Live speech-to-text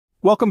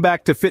Welcome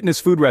back to Fitness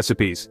Food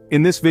Recipes.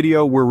 In this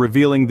video, we're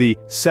revealing the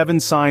 7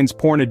 signs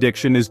porn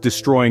addiction is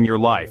destroying your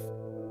life.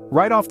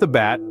 Right off the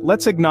bat,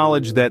 let's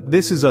acknowledge that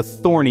this is a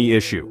thorny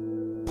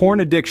issue.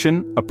 Porn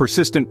addiction, a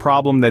persistent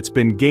problem that's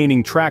been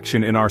gaining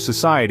traction in our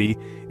society,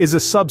 is a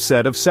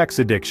subset of sex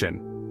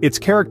addiction. It's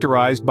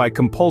characterized by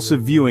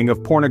compulsive viewing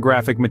of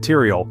pornographic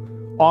material,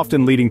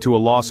 often leading to a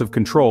loss of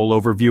control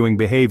over viewing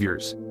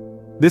behaviors.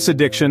 This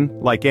addiction,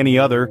 like any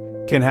other,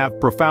 can have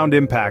profound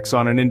impacts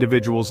on an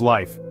individual's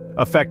life,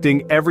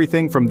 affecting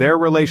everything from their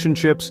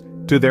relationships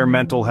to their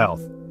mental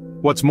health.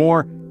 What's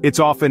more, it's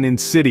often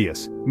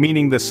insidious,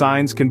 meaning the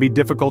signs can be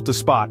difficult to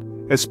spot,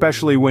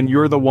 especially when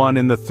you're the one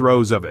in the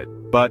throes of it.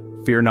 But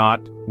fear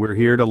not, we're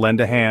here to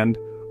lend a hand,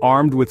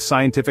 armed with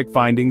scientific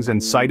findings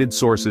and cited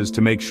sources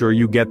to make sure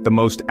you get the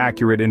most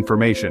accurate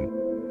information.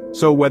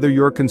 So whether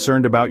you're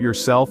concerned about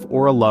yourself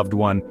or a loved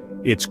one,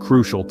 it's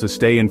crucial to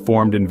stay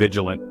informed and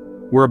vigilant.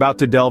 We're about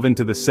to delve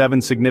into the 7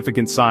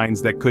 significant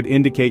signs that could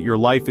indicate your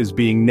life is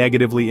being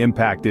negatively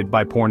impacted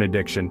by porn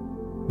addiction.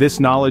 This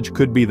knowledge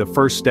could be the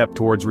first step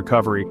towards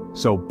recovery,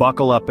 so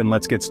buckle up and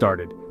let's get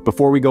started.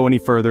 Before we go any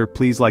further,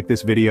 please like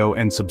this video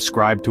and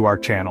subscribe to our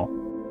channel.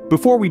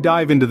 Before we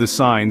dive into the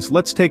signs,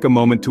 let's take a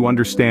moment to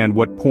understand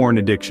what porn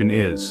addiction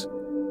is.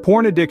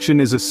 Porn addiction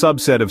is a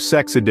subset of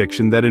sex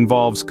addiction that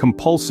involves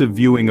compulsive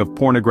viewing of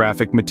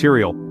pornographic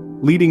material,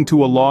 leading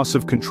to a loss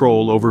of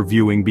control over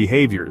viewing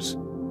behaviors.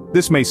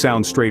 This may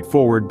sound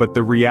straightforward, but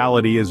the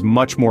reality is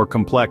much more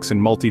complex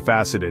and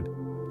multifaceted.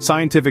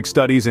 Scientific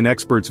studies and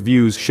experts'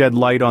 views shed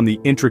light on the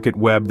intricate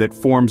web that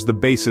forms the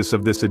basis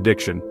of this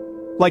addiction.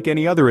 Like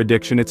any other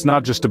addiction, it's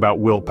not just about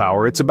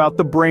willpower, it's about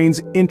the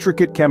brain's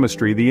intricate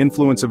chemistry, the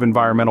influence of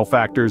environmental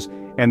factors,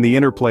 and the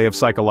interplay of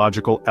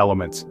psychological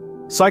elements.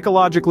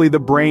 Psychologically, the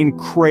brain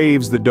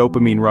craves the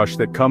dopamine rush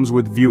that comes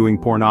with viewing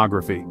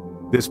pornography.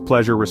 This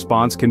pleasure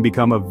response can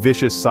become a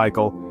vicious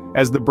cycle,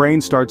 as the brain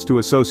starts to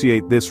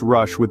associate this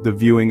rush with the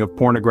viewing of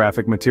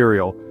pornographic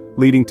material,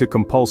 leading to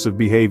compulsive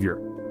behavior.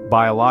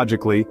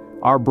 Biologically,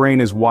 our brain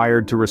is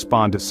wired to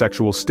respond to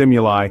sexual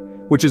stimuli,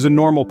 which is a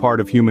normal part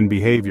of human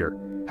behavior.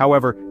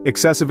 However,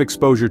 excessive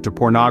exposure to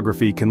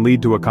pornography can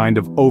lead to a kind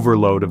of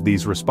overload of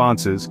these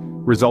responses,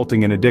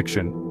 resulting in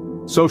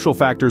addiction. Social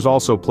factors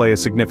also play a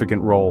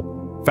significant role.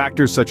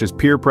 Factors such as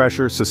peer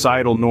pressure,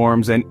 societal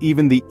norms, and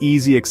even the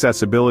easy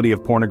accessibility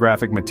of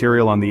pornographic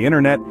material on the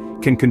internet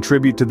can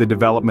contribute to the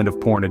development of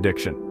porn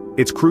addiction.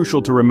 It's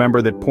crucial to remember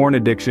that porn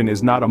addiction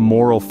is not a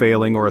moral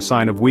failing or a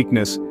sign of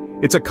weakness.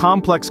 It's a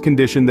complex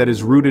condition that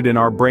is rooted in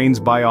our brain's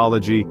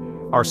biology,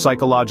 our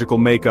psychological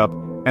makeup,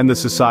 and the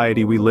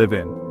society we live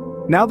in.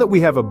 Now that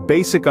we have a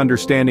basic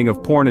understanding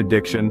of porn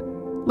addiction,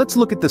 let's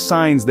look at the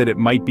signs that it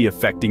might be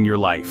affecting your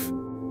life.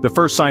 The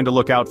first sign to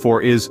look out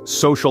for is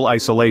social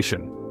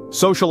isolation.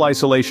 Social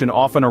isolation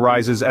often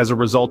arises as a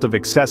result of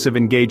excessive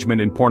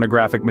engagement in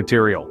pornographic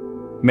material.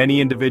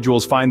 Many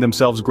individuals find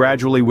themselves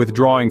gradually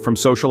withdrawing from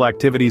social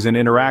activities and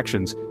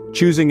interactions,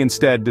 choosing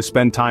instead to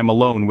spend time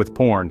alone with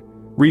porn.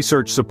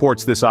 Research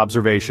supports this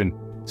observation.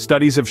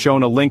 Studies have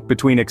shown a link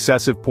between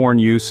excessive porn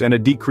use and a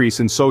decrease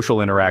in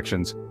social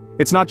interactions.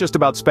 It's not just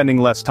about spending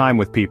less time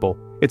with people,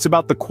 it's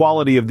about the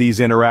quality of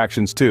these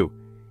interactions too.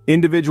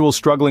 Individuals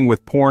struggling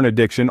with porn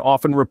addiction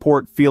often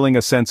report feeling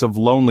a sense of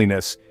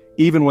loneliness,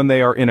 even when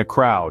they are in a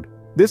crowd.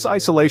 This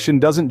isolation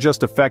doesn't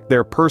just affect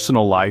their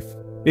personal life,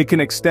 it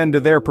can extend to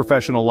their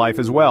professional life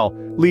as well,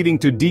 leading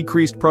to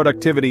decreased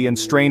productivity and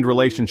strained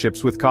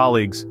relationships with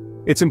colleagues.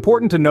 It's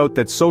important to note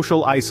that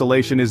social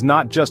isolation is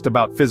not just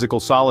about physical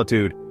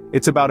solitude,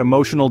 it's about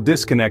emotional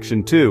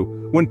disconnection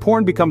too. When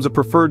porn becomes a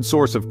preferred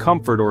source of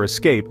comfort or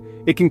escape,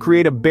 it can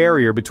create a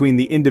barrier between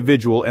the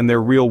individual and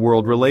their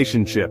real-world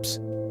relationships.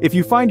 If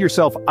you find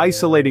yourself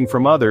isolating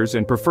from others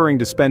and preferring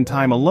to spend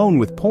time alone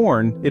with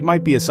porn, it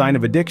might be a sign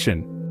of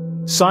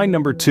addiction. Sign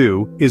number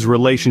 2 is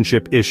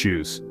relationship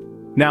issues.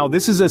 Now,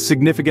 this is a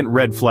significant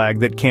red flag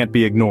that can't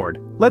be ignored.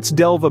 Let's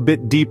delve a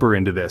bit deeper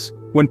into this.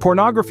 When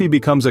pornography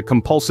becomes a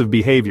compulsive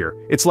behavior,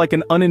 it's like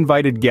an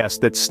uninvited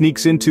guest that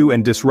sneaks into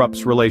and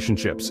disrupts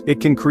relationships.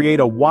 It can create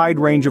a wide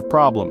range of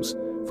problems,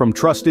 from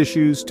trust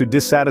issues to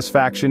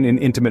dissatisfaction in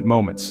intimate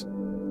moments.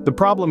 The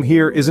problem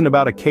here isn't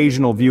about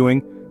occasional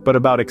viewing, but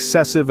about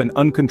excessive and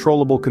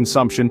uncontrollable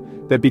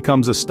consumption that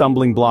becomes a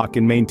stumbling block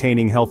in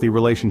maintaining healthy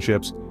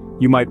relationships.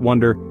 You might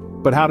wonder,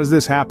 but how does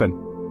this happen?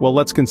 Well,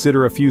 let's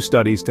consider a few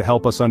studies to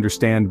help us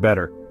understand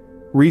better.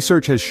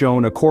 Research has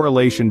shown a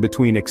correlation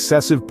between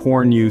excessive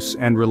porn use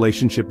and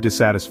relationship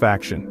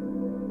dissatisfaction.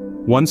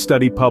 One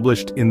study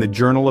published in the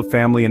Journal of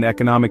Family and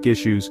Economic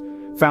Issues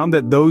found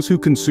that those who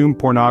consume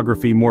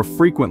pornography more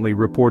frequently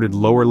reported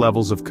lower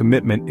levels of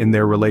commitment in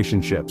their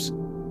relationships.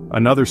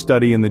 Another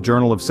study in the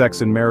Journal of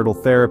Sex and Marital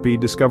Therapy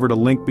discovered a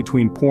link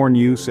between porn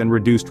use and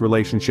reduced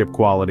relationship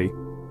quality.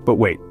 But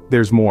wait,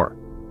 there's more.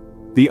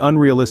 The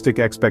unrealistic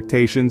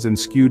expectations and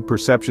skewed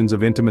perceptions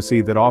of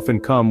intimacy that often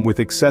come with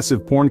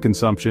excessive porn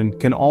consumption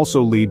can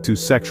also lead to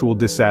sexual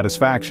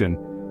dissatisfaction,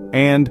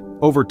 and,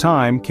 over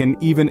time, can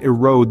even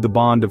erode the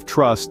bond of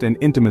trust and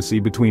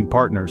intimacy between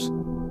partners.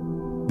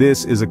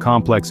 This is a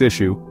complex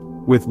issue,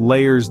 with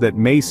layers that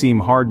may seem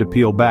hard to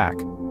peel back.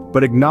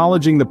 But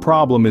acknowledging the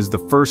problem is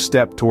the first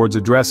step towards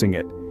addressing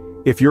it.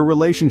 If your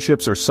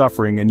relationships are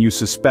suffering and you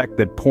suspect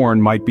that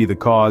porn might be the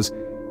cause,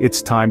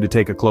 it's time to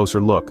take a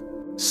closer look.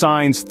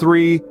 Signs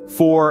 3,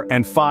 4,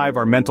 and 5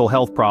 are mental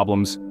health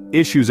problems,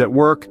 issues at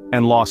work,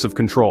 and loss of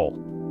control.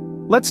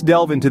 Let's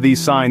delve into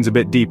these signs a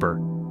bit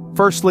deeper.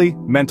 Firstly,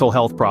 mental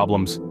health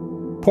problems.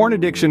 Porn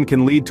addiction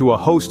can lead to a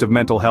host of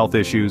mental health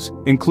issues,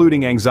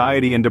 including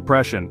anxiety and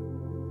depression.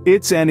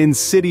 It's an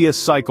insidious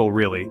cycle,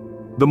 really.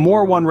 The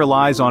more one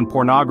relies on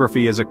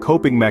pornography as a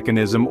coping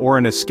mechanism or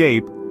an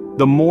escape,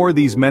 the more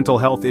these mental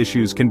health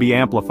issues can be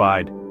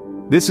amplified.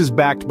 This is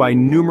backed by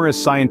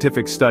numerous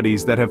scientific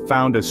studies that have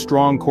found a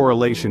strong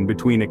correlation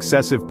between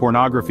excessive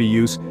pornography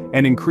use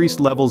and increased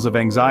levels of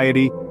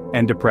anxiety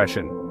and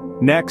depression.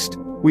 Next,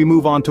 we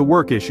move on to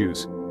work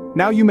issues.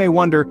 Now you may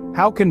wonder,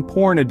 how can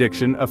porn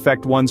addiction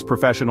affect one's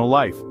professional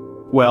life?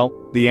 Well,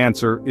 the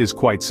answer is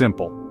quite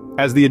simple.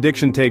 As the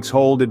addiction takes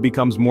hold, it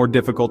becomes more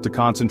difficult to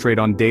concentrate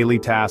on daily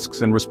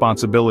tasks and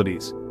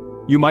responsibilities.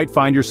 You might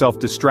find yourself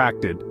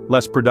distracted,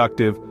 less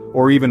productive,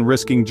 or even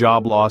risking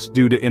job loss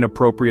due to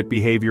inappropriate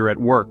behavior at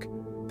work.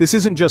 This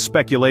isn't just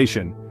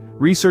speculation.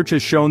 Research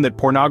has shown that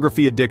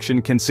pornography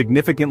addiction can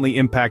significantly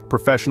impact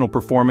professional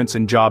performance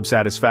and job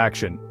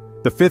satisfaction.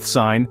 The fifth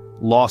sign,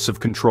 loss of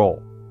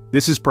control.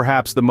 This is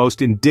perhaps the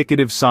most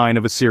indicative sign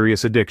of a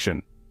serious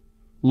addiction.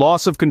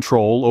 Loss of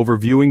control over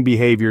viewing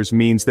behaviors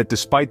means that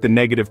despite the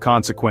negative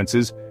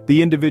consequences,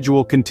 the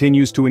individual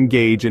continues to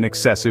engage in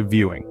excessive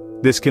viewing.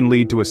 This can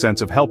lead to a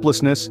sense of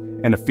helplessness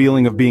and a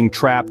feeling of being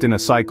trapped in a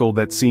cycle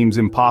that seems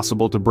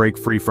impossible to break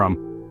free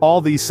from. All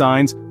these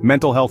signs,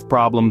 mental health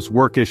problems,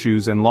 work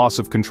issues, and loss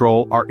of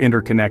control, are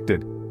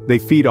interconnected. They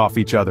feed off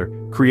each other,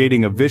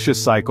 creating a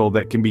vicious cycle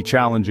that can be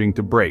challenging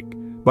to break.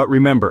 But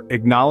remember,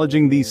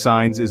 acknowledging these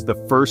signs is the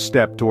first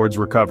step towards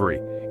recovery.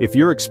 If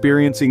you're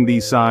experiencing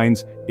these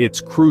signs,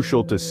 it's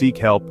crucial to seek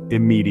help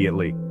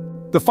immediately.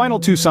 The final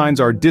two signs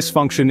are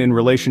dysfunction in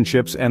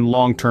relationships and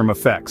long-term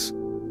effects.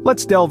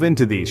 Let's delve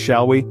into these,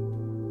 shall we?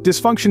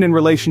 Dysfunction in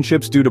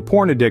relationships due to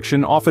porn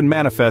addiction often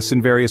manifests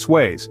in various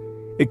ways.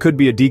 It could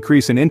be a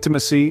decrease in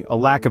intimacy, a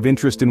lack of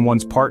interest in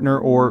one's partner,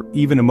 or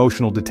even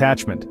emotional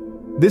detachment.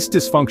 This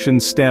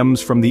dysfunction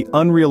stems from the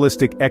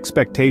unrealistic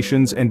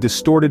expectations and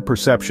distorted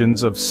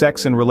perceptions of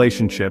sex and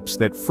relationships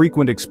that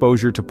frequent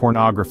exposure to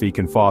pornography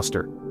can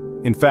foster.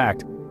 In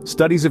fact,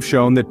 studies have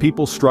shown that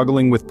people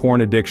struggling with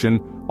porn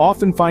addiction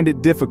often find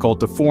it difficult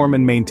to form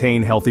and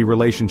maintain healthy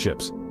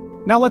relationships.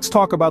 Now let's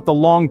talk about the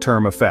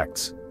long-term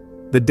effects.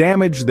 The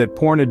damage that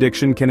porn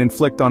addiction can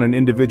inflict on an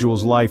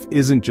individual's life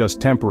isn't just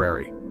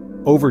temporary.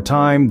 Over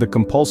time, the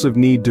compulsive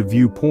need to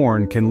view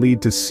porn can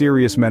lead to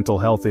serious mental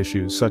health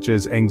issues such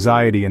as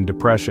anxiety and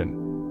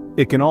depression.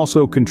 It can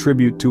also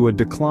contribute to a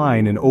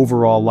decline in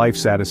overall life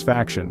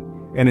satisfaction,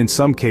 and in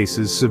some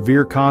cases,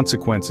 severe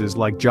consequences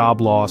like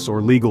job loss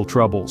or legal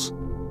troubles.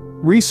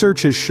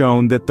 Research has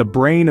shown that the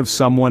brain of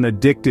someone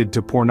addicted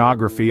to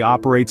pornography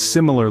operates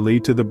similarly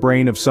to the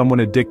brain of someone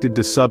addicted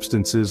to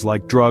substances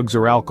like drugs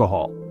or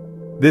alcohol.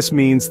 This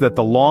means that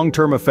the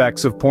long-term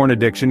effects of porn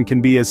addiction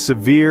can be as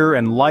severe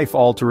and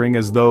life-altering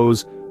as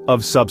those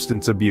of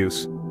substance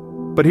abuse.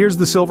 But here's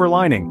the silver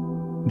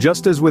lining.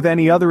 Just as with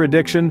any other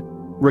addiction,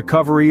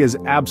 recovery is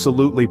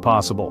absolutely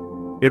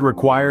possible. It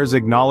requires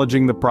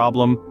acknowledging the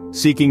problem,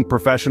 seeking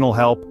professional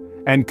help,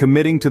 and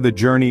committing to the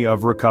journey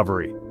of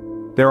recovery.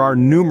 There are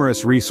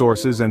numerous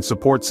resources and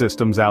support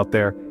systems out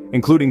there,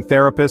 including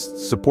therapists,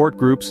 support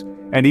groups,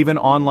 and even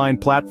online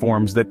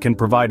platforms that can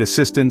provide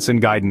assistance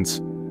and guidance.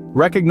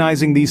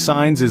 Recognizing these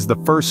signs is the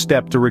first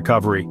step to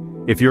recovery.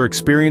 If you're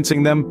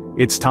experiencing them,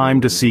 it's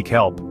time to seek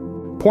help.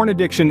 Porn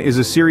addiction is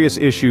a serious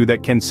issue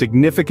that can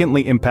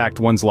significantly impact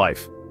one's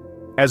life.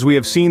 As we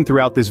have seen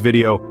throughout this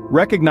video,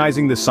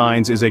 recognizing the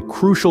signs is a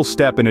crucial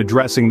step in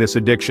addressing this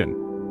addiction.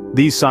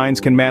 These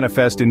signs can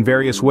manifest in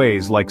various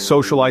ways like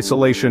social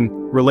isolation,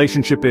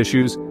 relationship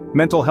issues,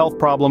 mental health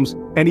problems,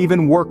 and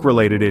even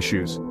work-related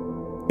issues.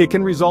 It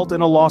can result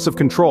in a loss of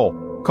control,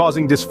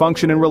 causing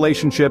dysfunction in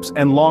relationships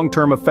and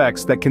long-term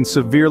effects that can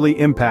severely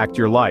impact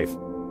your life.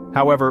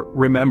 However,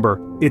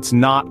 remember, it's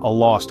not a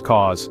lost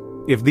cause.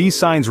 If these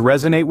signs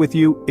resonate with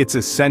you, it's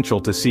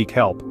essential to seek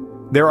help.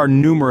 There are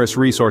numerous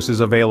resources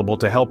available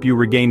to help you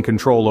regain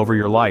control over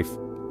your life.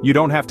 You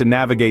don't have to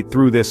navigate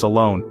through this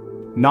alone.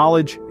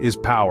 Knowledge is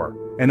power,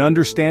 and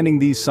understanding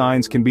these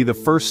signs can be the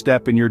first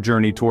step in your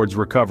journey towards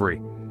recovery.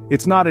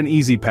 It's not an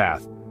easy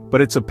path, but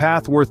it's a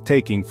path worth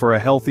taking for a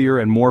healthier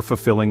and more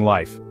fulfilling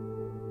life.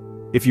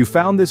 If you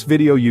found this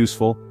video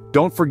useful,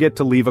 don't forget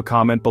to leave a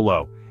comment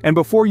below. And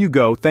before you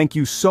go, thank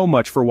you so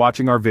much for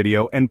watching our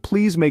video, and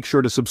please make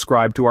sure to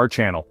subscribe to our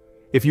channel.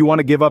 If you want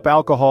to give up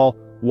alcohol,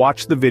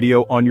 watch the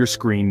video on your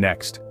screen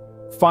next.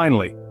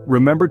 Finally,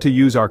 remember to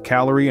use our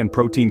calorie and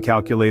protein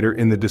calculator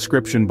in the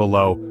description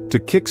below to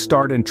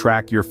kickstart and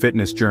track your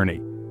fitness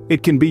journey.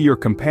 It can be your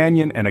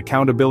companion and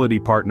accountability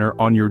partner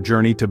on your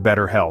journey to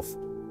better health.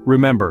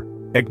 Remember,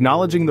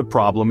 acknowledging the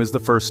problem is the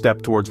first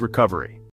step towards recovery.